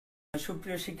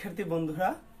সুপ্রিয় শিক্ষার্থী বন্ধুরা,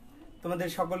 তোমাদের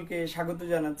সকলকে স্বাগত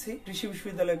জানাচ্ছি কৃষি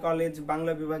বিশ্ববিদ্যালয় কলেজ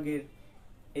বাংলা বিভাগের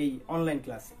এই অনলাইন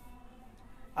ক্লাসে।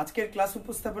 আজকের ক্লাস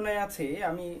উপস্থাপনায় আছে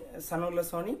আমি সানাউল্লাহ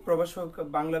সনি, প্রভাষক,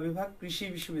 বাংলা বিভাগ, কৃষি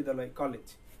বিশ্ববিদ্যালয় কলেজ।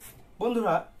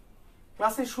 বন্ধুরা,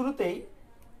 ক্লাসের শুরুতেই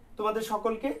তোমাদের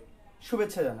সকলকে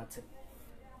শুভেচ্ছা জানাচ্ছি।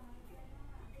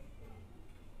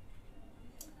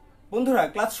 বন্ধুরা,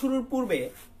 ক্লাস শুরুর পূর্বে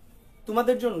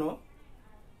তোমাদের জন্য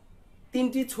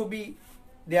 3টি ছবি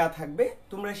দেয়া থাকবে।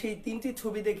 তোমরা সেই 3টি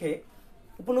ছবি দেখে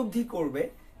উপলব্ধি করবে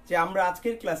যে আমরা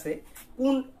আজকের ক্লাসে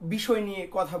কোন বিষয় নিয়ে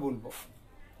কথা বলবো।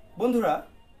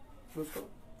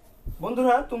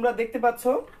 বন্ধুরা তোমরা দেখতে পাচ্ছ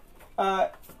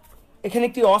এখানে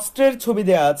একটি অস্ত্রের ছবি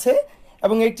দেয়া আছে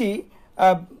এবং একটি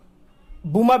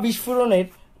বোমা বিস্ফোরণের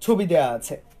ছবি দেয়া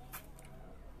আছে।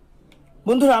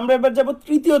 বন্ধুরা, আমরা এবার যাব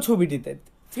তৃতীয় ছবিটিতে।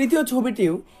 তৃতীয়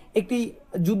ছবিটিও একটি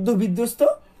যুদ্ধ বিধ্বস্ত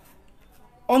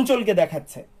অঞ্চলকে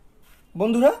দেখাচ্ছে।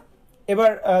 বন্ধুরা,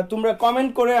 এবার তোমরা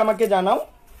কমেন্ট করে আমাকে জানাও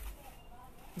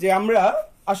যে আমরা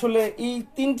আসলে এই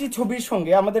 3টি ছবির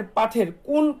সঙ্গে আমাদের পাঠের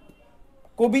কোন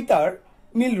কবিতার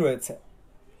মিল রয়েছে।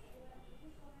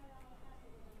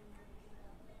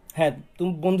 হ্যাঁ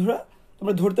বন্ধুরা,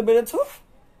 তোমরা ধরতে পেরেছো।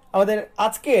 আমাদের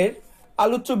আজকের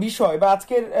আলোচ্য বিষয় বা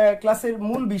আজকের ক্লাসের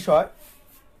মূল বিষয়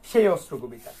সেই অস্ত্র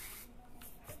কবিতা।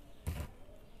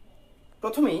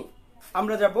 প্রথমেই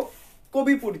আমরা যাব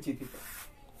কবি পরিচিতিতে।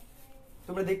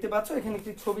 তোমরা দেখতে পাচ্ছ এখানে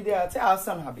একটি ছবি দেওয়া আছে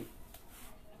আহসান হাবীব।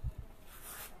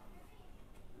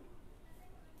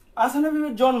 আহসান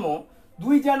হাবীবের জন্ম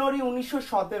 2 জানুয়ারি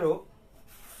 1917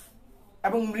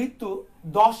 এবং মৃত্যু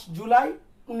 10 জুলাই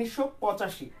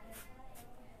 1985।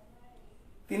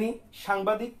 তিনি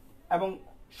সাংবাদিক এবং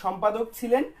সম্পাদক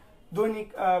ছিলেন দৈনিক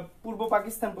পূর্ব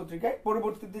পাকিস্তান পত্রিকায়,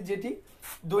 পরবর্তীতে যেটি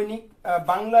দৈনিক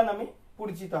বাংলা নামে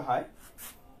পরিচিত হয়।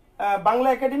 বাংলা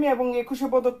একাডেমি এবং 21শে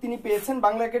পদক তিনি পেয়েছেন।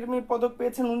 বাংলা একাডেমি পদক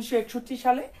পেয়েছেন 1961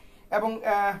 সালে এবং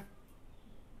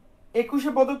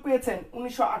 21শে পদক পেয়েছেন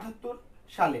 1978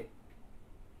 সালে।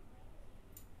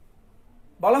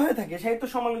 বলা হয়ে থাকে সাহিত্য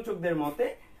সমালোচকদের মতে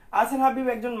আহসান হাবীব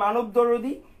একজন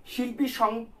মানবদরদী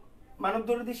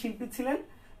শিল্পী ছিলেন।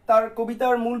 তার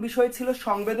কবিতার মূল বিষয় ছিল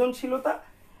সংবেদনশীলতা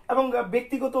এবং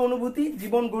ব্যক্তিগত অনুভূতি,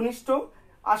 জীবন ঘনিষ্ঠ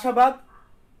আশাবাদ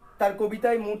তার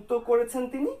কবিতায় মূর্ত করেছেন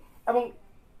তিনি। এবং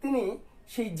তিনি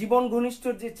সেই জীবন ঘনিষ্ঠ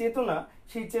যে চেতনা,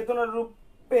 সেই চেতনার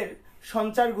রূপের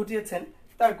সঞ্চার ঘটিয়েছেন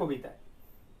তার কবিতায়।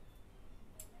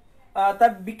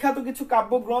 তার বিখ্যাত কিছু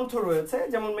কাব্যগ্রন্থ রয়েছে,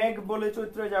 যেমন মেঘ বলে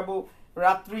চৈত্রে যাব,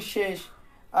 রাত্রি শেষ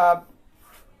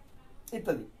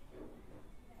ইত্যাদি।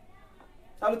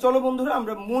 তাহলে চলো বন্ধুরা,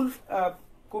 আমরা মূল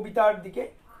কবিতার দিকে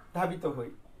ধাবিত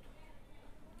হই।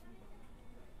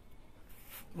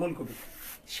 মূল কবিতা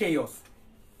সেই অস্ত্র।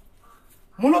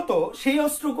 মূলত সেই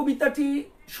অস্ত্র কবিতাটি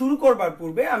শুরু করবার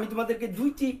পূর্বে আমি তোমাদেরকে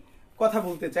 2টি কথা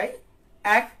বলতে চাই।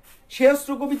 এক, সেই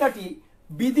অস্ত্র কবিতাটি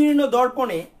বিদীর্ণ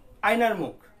দর্পণে আয়নার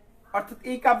মুখ, অর্থাৎ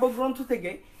এই কাব্যগ্রন্থ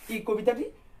থেকে এই কবিতাটি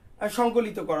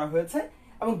সংকলিত করা হয়েছে।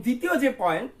 এবং দ্বিতীয় যে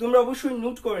পয়েন্ট, তোমরা অবশ্যই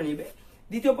নোট করে নিবে,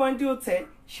 দ্বিতীয় পয়েন্টটি হচ্ছে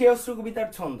সেই অস্ত্র কবিতার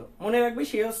ছন্দ। মনে রাখবে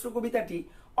সেই অস্ত্র কবিতাটি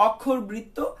অক্ষর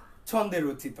বৃত্ত ছন্দে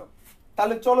রচিত।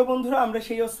 তাহলে চলো বন্ধুরা, আমরা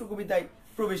সেই অস্ত্র কবিতায়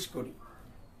প্রবেশ করি।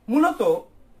 মূলত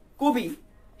কবি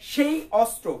সেই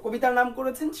অস্ত্র কবিতার নাম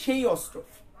করেছেন সেই অস্ত্র।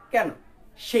 কেন?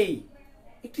 সেই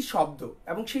একটি শব্দ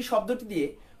এবং সেই শব্দটি দিয়ে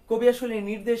কবি আসলে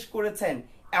নির্দেশ করেছেন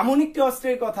এমন একটি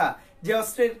অস্ত্রের কথা যে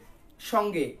অস্ত্রের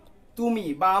সঙ্গে তুমি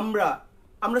বা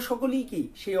আমরা সকলেই কি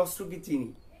সেই অস্ত্রকে চিনি।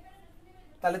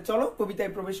 তাহলে চলো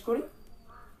কবিতায় প্রবেশ করি।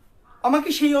 আমাকে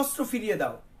সেই অস্ত্র ফিরিয়ে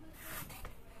দাও,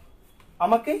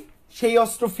 আমাকে সেই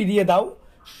অস্ত্র ফিরিয়ে দাও,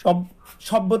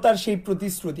 সভ্যতার সেই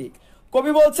প্রতিশ্রুতি।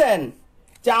 কবি বলছেন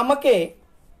যে আমাকে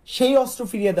সেই অস্ত্র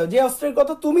ফিরিয়ে দাও, যে অস্ত্রের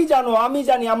কথা তুমি জানো, আমি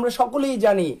জানি, আমরা সকলেই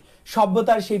জানি,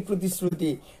 সভ্যতার সেই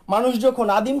প্রতিশ্রুতি। মানুষ যখন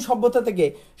আদিম সভ্যতা থেকে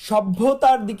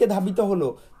সভ্যতার দিকে ধাবিত হলো,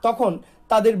 তখন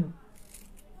তাদের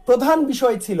প্রধান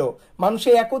বিষয় ছিল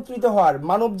মানুষের একত্রিত হওয়ার,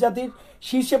 মানব জাতির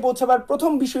শীর্ষে পৌঁছাবার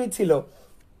প্রথম বিষয় ছিল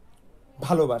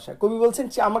ভালোবাসা। কবি বলছেন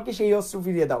যে আমাকে সেই অস্ত্র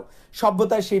ফিরিয়ে দাও,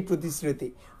 সভ্যতার সেই প্রতিশ্রুতি।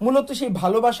 মূলত সেই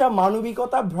ভালোবাসা,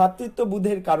 মানবিকতা,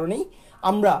 ভ্রাতৃত্ববোধের কারণেই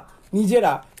আমরা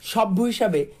নিজেরা সভ্য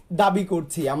হিসাবে দাবি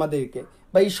করছি আমাদেরকে,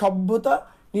 বা এই সভ্যতা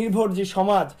নির্ভর যে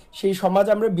সমাজ, সেই সমাজ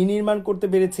আমরা বিনির্মাণ করতে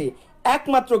পেরেছি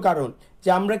একমাত্র কারণ যে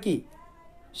আমরা কি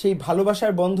সেই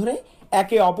ভালোবাসার বন্ধনে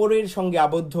একে অপরের সঙ্গে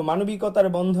আবদ্ধ, মানবিকতার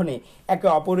বন্ধনে একে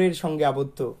অপরের সঙ্গে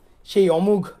আবদ্ধ। সেই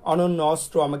অমোঘ অনন্য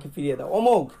অস্ত্র আমাকে ফিরিয়ে দাও,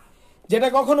 অমোঘ, যেটা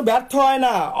কখনো ব্যর্থ হয়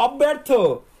না, অব্যর্থ,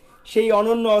 সেই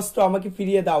অনন্য অস্ত্র আমাকে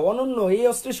ফিরিয়ে দাও। অনন্য, এই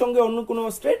অস্ত্রের সঙ্গে অন্য কোনো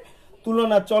অস্ত্রের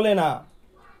তুলনা চলে না।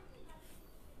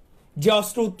 যে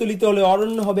অস্ত্র উত্তোলিত হলে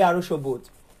অরণ্য হবে আরো সবুজ,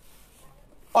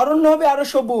 অরণ্য হবে আরো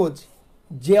সবুজ।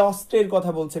 যে অস্ত্রের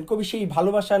কথা বলছেন কবি সেই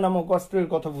ভালোবাসা নামক অস্ত্রের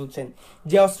কথা বলছেন,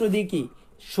 যে অস্ত্র দিয়ে কি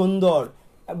সুন্দর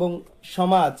এবং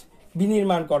সমাজ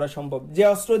বিনির্মাণ করা সম্ভব, যে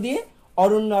অস্ত্র দিয়ে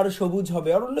অরণ্য আরো সবুজ হবে।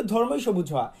 অরণ্য ধর্মই সবুজ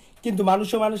হওয়া, কিন্তু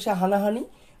মানুষে মানুষে হানাহানি,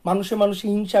 মানুষে মানুষে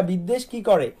হিংসা বিদ্বেষ কি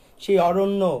করে, সেই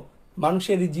অরণ্য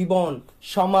মানুষের জীবন,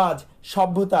 সমাজ,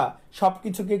 সভ্যতা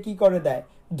সবকিছুকে কি করে দেয়,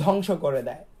 ধ্বংস করে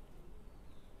দেয়।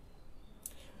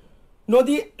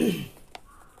 নদী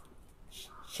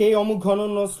সেই অমুক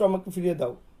ঘনন্য অস্ত্র আমাকে ফিরিয়ে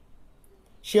দাও,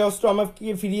 সে অস্ত্র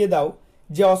আমাকে ফিরিয়ে দাও,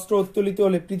 যে অস্ত্র উত্তোলিত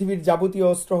হলে পৃথিবীর যাবতীয়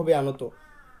অস্ত্র হবে আনত।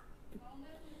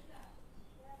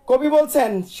 কবি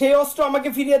বলছেন সেই অস্ত্র আমাকে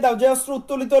ফিরিয়ে দাও, যে অস্ত্র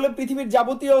উত্তোলিত হলে পৃথিবীর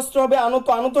যাবতীয় অস্ত্র হবে আনত।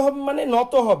 আনত হবে মানে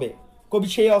নত হবে। কবি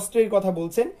সেই অস্ত্রের কথা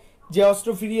বলছেন, যে অস্ত্র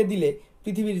ফিরিয়ে দিলে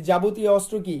পৃথিবীর যাবতীয়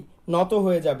অস্ত্র কি নত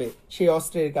হয়ে যাবে সেই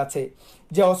অস্ত্রের কাছে।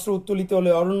 যে অস্ত্র উত্তোলিত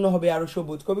হলে অরণ্য হবে আরো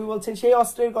সবুজ। কবি বলছেন সেই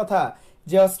অস্ত্রের কথা,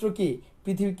 যে অস্ত্র কি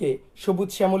পৃথিবীকে সবুজ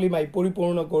শ্যামলিমায়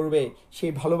পরিপূর্ণ করবে,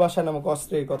 সেই ভালোবাসা নামক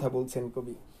অস্ত্রের কথা বলছেন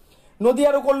কবি। নদী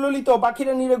আরো কল্লোলিত,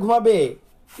 পাখিরা নীড়ে ঘুমাবে।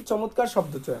 কি চমৎকার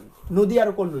শব্দ চয়ন, নদী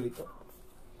আরো কল্লোলিত,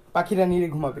 পাখিরা নীড়ে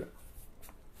ঘুমাবে।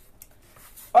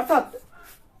 অর্থাৎ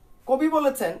কবি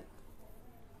বলেছেন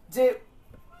যে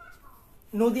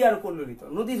নদী আরো কল্লোলিত,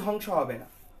 নদী ধ্বংস হবে না।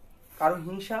 কারো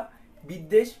হিংসা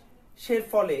বিদ্বেষের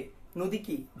ফলে নদী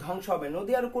কি ধ্বংস হবে,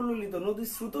 নদী আরো কল্লোলিত, নদী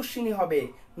স্রোতস্বিনী হবে,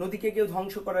 নদীকে কেউ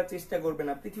ধ্বংস করার চেষ্টা করবে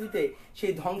না। পৃথিবীতে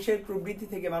সেই ধ্বংসের প্রবৃত্তি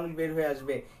থেকে মানুষ বের হয়ে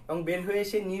আসবে এবং বের হয়ে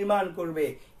এসে নির্মাণ করবে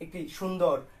একটি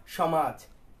সুন্দর সমাজ।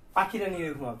 পাখিরা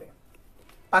নীড়ে ঘুমাবে,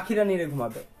 পাখিরা নীড়ে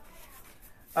ঘুমাবে।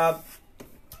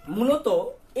 মূলত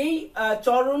এই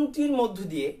চরণটির মধ্য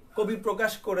দিয়ে কবি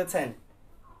প্রকাশ করেছেন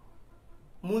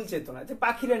মূল চেতনা, যে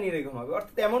পাখিরা নীড়ে ঘুমাবে।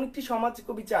 অর্থাৎ এমন একটি সমাজ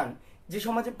কবি চান যে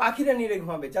সমাজে পাখিরা নীড়ে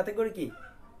ঘুমাবে, যাতে করে কি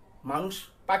মানুষ,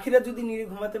 পাখিরা যদি নীড়ে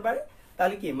ঘুমাতে পারে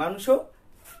তাহলে কি মানুষও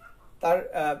তার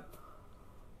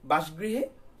বাসগৃহে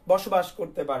বসবাস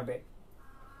করতে পারবে।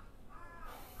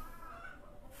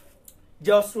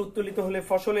 যে অস্ত্র উত্তোলিত হলে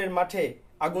ফসলের মাঠে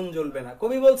আগুন জ্বলবে না।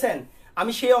 কবি বলছেন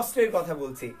আমি সেই অস্ত্রের কথা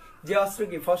বলছি, যে অস্ত্র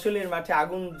কি ফসলের মাঠে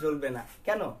আগুন জ্বলবে না।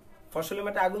 কেন ফসলের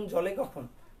মাঠে আগুন জ্বলে? কখন?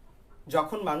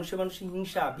 যখন মানুষে মানুষে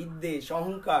হিংসা বিদ্বেষ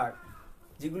অহংকার,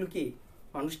 যেগুলো কি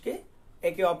মানুষকে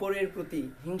একে অপরের প্রতি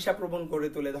হিংসা প্রবণ করে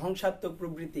তোলে, ধ্বংসাত্মক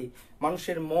প্রবৃত্তি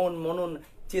মানুষের মন মনন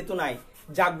চেতনায়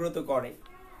জাগ্রত করে।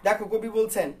 দেখো কবি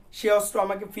বলছেন সে অস্ত্র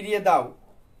আমাকে ফিরিয়ে দাও,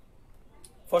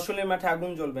 ফসলের মাঠে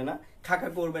আগুন জ্বলবে না, খাকা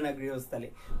করবে না গৃহস্থালী।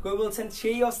 কবি বলছেন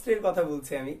সেই অস্ত্রের কথা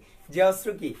বলছি আমি, যে অস্ত্র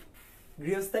কি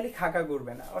গৃহস্থালী খাকা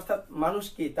করবে না। অর্থাৎ মানুষ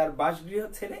কি তার বাসগৃহ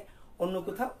ছেড়ে অন্য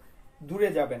কোথাও দূরে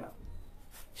যাবে না।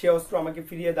 সে অস্ত্র আমাকে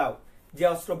ফিরিয়ে দাও, যে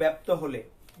অস্ত্র ব্যাপ্ত হলে,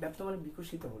 ব্যাপ্ত মানে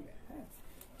বিকশিত হলে, হ্যাঁ,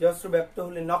 যে অস্ত্র ব্যাপ্ত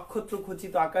হলে নক্ষত্র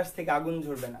খচিত আকাশ থেকে আগুন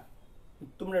ঝরবে না।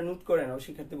 তোমরা নোট করে নাও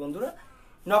শিক্ষার্থী বন্ধুরা,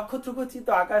 নক্ষত্র খচিত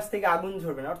আকাশ থেকে আগুন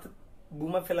ঝরবে না, অর্থাৎ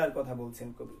বোমা ফেলার কথা বলছেন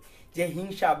কবি। যে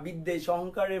হিংসা বিদ্বেষ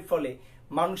অহংকারের ফলে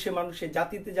মানুষে মানুষে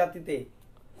জাতিতে জাতিতে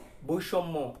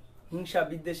বৈষম্য, হিংসা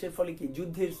বিদ্বেষের ফলে কি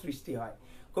যুদ্ধের সৃষ্টি হয়।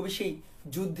 কবি সেই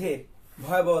যুদ্ধের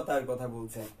ভয়াবহতার কথা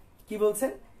বলছেন। কি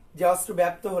বলছেন? যে অস্ত্র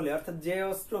ব্যাপ্ত হলে, অর্থাৎ যে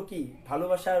অস্ত্র কি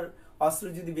ভালোবাসার অস্ত্র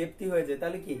যদি ব্যাপ্তি হয়ে যায়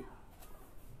তাহলে কি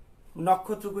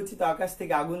নক্ষত্র খচিত আকাশ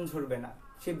থেকে আগুন ঝরবে না,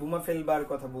 সে বোমা ফেলবার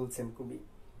কথা বলছেন কবি।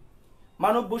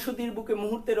 মানব বসতির বুকে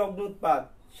মুহূর্তের অগ্নুৎপাত,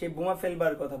 সে বোমা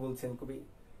ফেলবার কথা বলছেন কবি।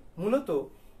 মূলত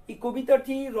এই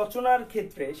কবিতাটি রচনার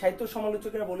ক্ষেত্রে সাহিত্য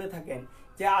সমালোচকেরা বলে থাকেন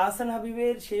যে আহসান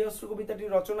হাবীবের সেই অস্ত্র কবিতাটি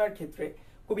রচনার ক্ষেত্রে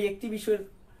কবি একটি বিষয়ের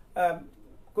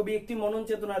কবি একটি মনন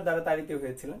চেতনার দ্বারা তাড়িত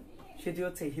হয়েছিলেন, সেটি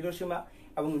হচ্ছে হিরোশিমা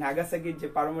এবং নাগাসাকির যে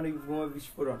পারমাণবিক বোমা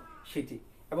বিস্ফোরণ সেটি,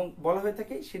 এবং বলা হয়ে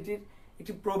থাকে সেটির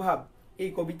একটি প্রভাব এই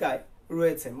কবিতায়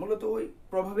রয়েছে। মূলত ওই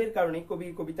প্রভাবের কারণে কবি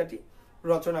কবিতাটি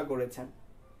রচনা করেছেন।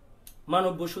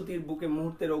 মানব বসতির বুকে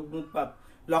মুহূর্তের অগ্নুৎপাত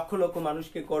লক্ষ লক্ষ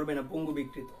মানুষকে করবে না পঙ্গু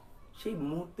বিকৃত, সেই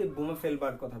মুহূর্তে বোমা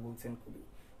ফেলবার কথা বলছেন কবি,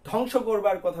 ধ্বংস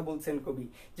করবার কথা বলছেন কবি।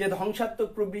 যে ধ্বংসাত্মক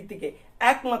প্রবৃত্তিকে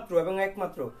একমাত্র এবং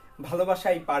একমাত্র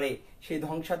ভালোবাসাই পারে সেই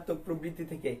ধ্বংসাত্মক প্রবৃত্তি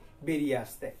থেকে বেরিয়ে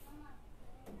আসতে।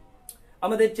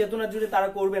 আমাদের চেতনা জুড়ে তারা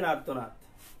করবে না আর্তনাদ।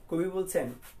 কবি বলছেন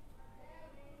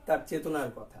তার চেতনার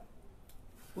কথা।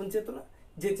 কোন চেতনা?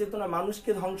 যে চেতনা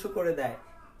মানুষকে ধ্বংস করে দেয়,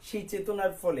 সেই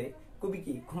চেতনার ফলে কবি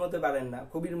কি ঘুমাতে পারেন না।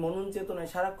 কবির মনন চেতনায়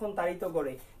সারাক্ষণ তাড়িত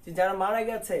করে যে যারা মারা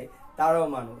গেছে তারাও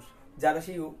মানুষ, যারা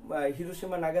সেই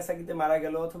হিরোশিমা নাগাসাকিতে মারা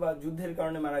গেল অথবা যুদ্ধের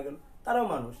কারণে মারা গেল তারাও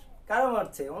মানুষ। কারা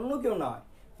মারছে? অন্য কেউ নয়,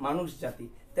 মানুষ জাতি।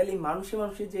 তাহলে মানুষে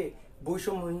মানুষে যে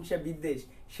বৈষম্য হিংসা বিদ্বেষ,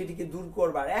 সেটিকে দূর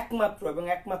করবার একমাত্র এবং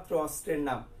একমাত্র অস্ত্রের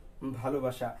নাম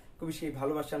ভালোবাসা। কবি সেই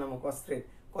ভালোবাসা নামক অস্ত্রের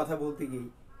কথা বলতে গিয়ে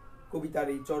কবিতার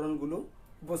এই চরণগুলো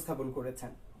উপস্থাপন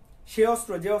করেছেন। সে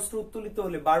অস্ত্র, যে অস্ত্র উত্তোলিত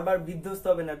হলে বারবার বিধ্বস্ত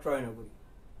হবে না ট্রয় নগরী।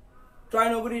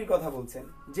 ট্রয় নগরীর কথা বলছেন,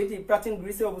 যেটি প্রাচীন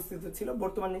গ্রিসে অবস্থিত ছিল,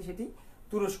 বর্তমানে সেটি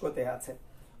তুরস্কতে আছে।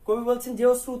 কবি বলছেন যে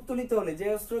অস্ত্র উত্তোলিত হলে, যে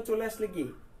অস্ত্র চলে আসলে কি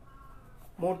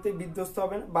মুহূর্তে বিধ্বস্ত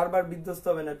হবে না, বারবার বিধ্বস্ত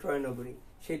হবে না ট্রয় নগরী।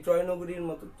 সেই ট্রয় নগরীর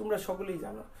মতো তোমরা সকলেই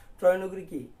জানো ট্রয় নগরী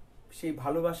কি সেই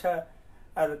ভালোবাসা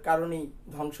আর কারণেই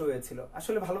ধ্বংস হয়েছিল।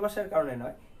 আসলে ভালোবাসার কারণে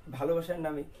নয়, ভালোবাসার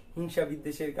নামে হিংসা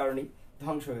বিদ্বেষের কারণেই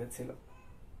ধ্বংস হয়েছিল।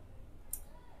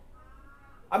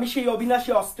 আমি সেই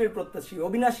অবিনাশী অস্ত্রের প্রত্যাশী।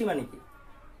 অবিনাশী মানে কি?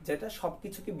 যেটা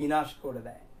সবকিছুকে বিনাশ করে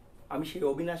দেয়। আমি সেই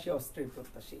অবিনাশী অস্ত্রের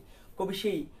প্রত্যাশী। কবি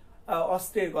সেই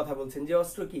অস্ত্রের কথা বলছেন, যে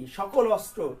অস্ত্র কি সকল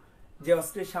অস্ত্র যে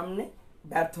অস্ত্রের সামনে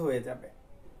ব্যর্থ হয়ে যাবে।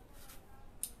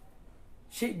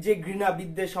 সে যে ঘৃণা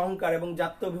বিদ্বেষ অহংকার এবং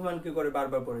জাত্য অভিমানকে করে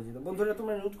বারবার পরাজিত। বন্ধুরা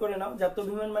তোমরা নোট করে নাও, জাত্য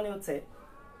অভিমান মানে হচ্ছে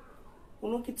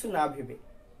কোনো কিছু না ভেবে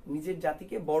নিজের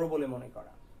জাতিকে বড় বলে মনে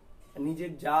করা,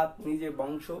 নিজের জাত নিজের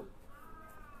বংশ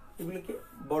এগুলোকে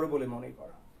বড় বলে মনে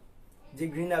করা। যে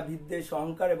ঘৃণা বিদ্বেষ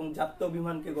অহংকার এবং জাত্য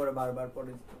অভিমানকে করে বারবার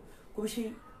পরাজিত। কবি সেই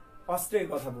অস্ত্রের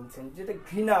কথা বলছেন, যেটা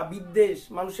ঘৃণা বিদ্বেষ,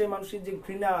 মানুষের যে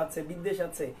ঘৃণা আছে, বিদ্বেষ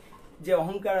আছে, যে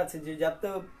অহংকার আছে, যে জাত্য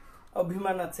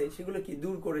অভিমান আছে, সেগুলো কি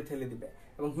দূর করে ঠেলে দিবে।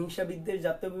 এবং হিংসা বিদ্বেষ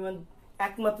জাত্য অভিমান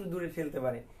একমাত্র দূরে ঠেলতে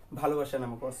পারে ভালোবাসা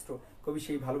নামক অস্ত্র। কবি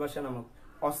সেই ভালোবাসা নামক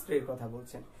অস্ত্রের কথা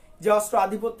বলছেন, যে অস্ত্র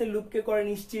আধিপত্যের লোভকে করে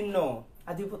নিশ্চিহ্ন।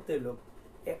 আধিপত্যের লোভ,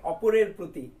 অপরের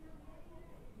প্রতি,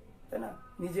 তাই না,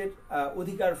 নিজের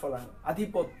অধিকার ফলানো,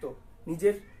 আধিপত্য,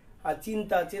 নিজের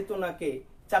চিন্তা চেতনাকে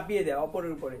চাপিয়ে দেয়া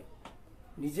অপরের উপরে,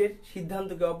 নিজের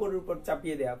সিদ্ধান্তকে অপরের উপর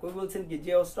চাপিয়ে দেয়া। কবি বলছেন কি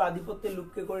যে অস্ত্র আধিপত্যের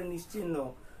লোভকে করে নিশ্চিহ্ন।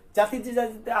 জাতির যে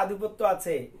জাতিতে আধিপত্য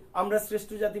আছে, আমরা শ্রেষ্ঠ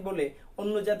জাতি বলে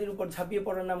অন্য জাতির উপর ঝাঁপিয়ে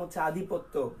পড়ার নাম হচ্ছে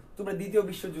আধিপত্য। তোমরা দ্বিতীয়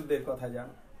বিশ্বযুদ্ধের কথা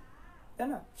জানো, তাই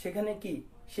না? সেখানে কি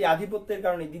সেই আধিপত্যের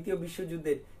কারণে দ্বিতীয়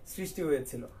বিশ্বযুদ্ধের সৃষ্টি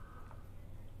হয়েছিল।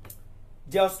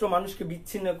 যে অস্ত্র মানুষকে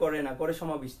বিচ্ছিন্ন করে না, করে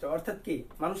সমাবিষ্ট। অর্থাৎ কি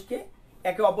মানুষকে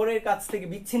একে অপরের কাছ থেকে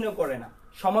বিচ্ছিন্ন করে না,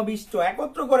 সমাবিষ্ট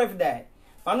একত্র করে দেয়।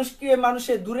 মানুষকে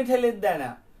মানুষের দূরে ঠেলে দেয় না,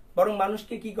 বরং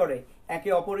মানুষকে কি করে একে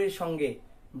অপরের সঙ্গে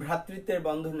ভ্রাতৃত্বের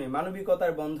বন্ধনে,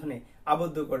 মানবিকতার বন্ধনে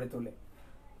আবদ্ধ করে তোলে।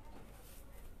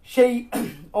 সেই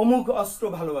অমোঘ অস্ত্র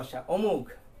ভালোবাসা, অমোঘ,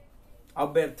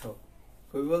 অব্যর্থ।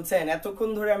 কবি বলছেন এতক্ষণ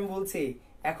ধরে আমি বলছি,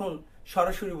 এখন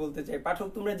সরাসরি বলতে চাই পাঠক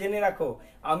তোমরা জেনে রাখো,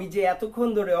 আমি যে এতক্ষণ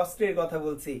ধরে অস্ত্রের কথা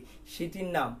বলছি সেটির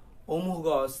নাম অমোঘ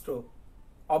অস্ত্র,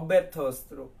 অব্যর্থ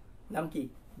অস্ত্র। নাম কি?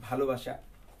 ভালোবাসা।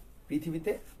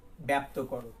 পৃথিবীতে ব্যাপ্ত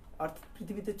করো, অর্থাৎ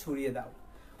পৃথিবীতে ছড়িয়ে দাও।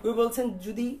 কবি বলছেন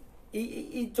যদি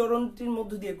এই চরণটির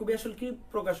মধ্য দিয়ে কবি আসলে কি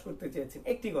প্রকাশ করতে চেয়েছেন?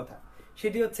 একটি কথা,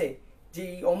 সেটি হচ্ছে যে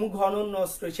অমোঘ অনন্য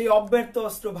অস্ত্র, সেই অব্যর্থ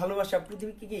অস্ত্র ভালোবাসা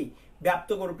পৃথিবীকে কি ব্যাপ্ত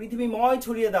করো, পৃথিবীময়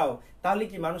ছড়িয়ে দাও। তাহলে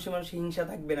কি মানুষে মানুষে হিংসা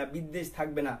থাকবে না, বিদ্বেষ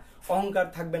থাকবে না, অহংকার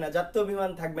থাকবে না, জাত্য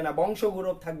অভিমান থাকবে না, বংশ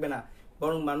গৌরব থাকবে না,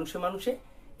 বরং মানুষে মানুষে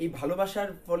এই ভালোবাসার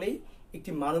ফলেই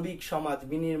একটি মানবিক সমাজ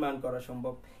বিনির্মাণ করা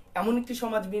সম্ভব। এমন একটি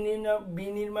সমাজ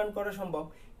বিনির্মাণ করা সম্ভব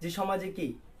যে সমাজে কি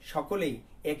সকলেই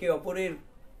একে অপরের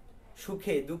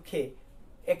সুখে দুঃখে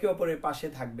একে অপরের পাশে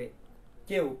থাকবে।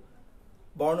 কেউ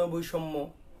বর্ণ বৈষম্য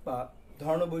বা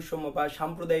ধর্ম বৈষম্য বা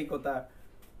সাম্প্রদায়িকতা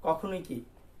কখনোই কি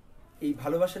এই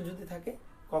ভালোবাসা যদি থাকে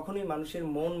কখনোই মানুষের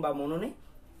মন বা মননে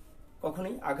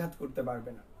কখনোই আঘাত করতে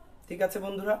পারবে না। ঠিক আছে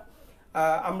বন্ধুরা,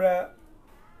 আমরা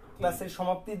ক্লাসের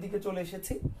সমাপ্তির দিকে চলে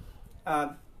এসেছি।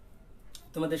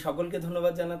 তোমাদের সকলকে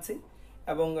ধন্যবাদ জানাচ্ছি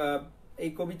এবং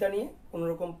এই কবিতা নিয়ে কোনো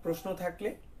রকম প্রশ্ন থাকলে,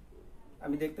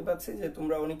 আমি দেখতে পাচ্ছি যে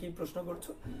তোমরা অনেকেই প্রশ্ন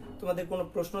করছো, তোমাদের কোনো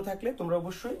প্রশ্ন থাকলে তোমরা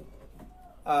অবশ্যই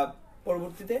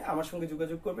পরবর্তীতে আমার সঙ্গে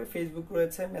যোগাযোগ করবে। ফেসবুক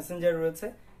রয়েছে, মেসেঞ্জার রয়েছে,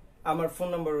 আমার ফোন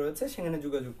নাম্বার রয়েছে, সেখানে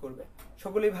যোগাযোগ করবে।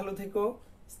 সকলেই ভালো থেকো,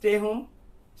 স্টে হোম,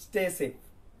 স্টে সেফ।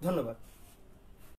 ধন্যবাদ।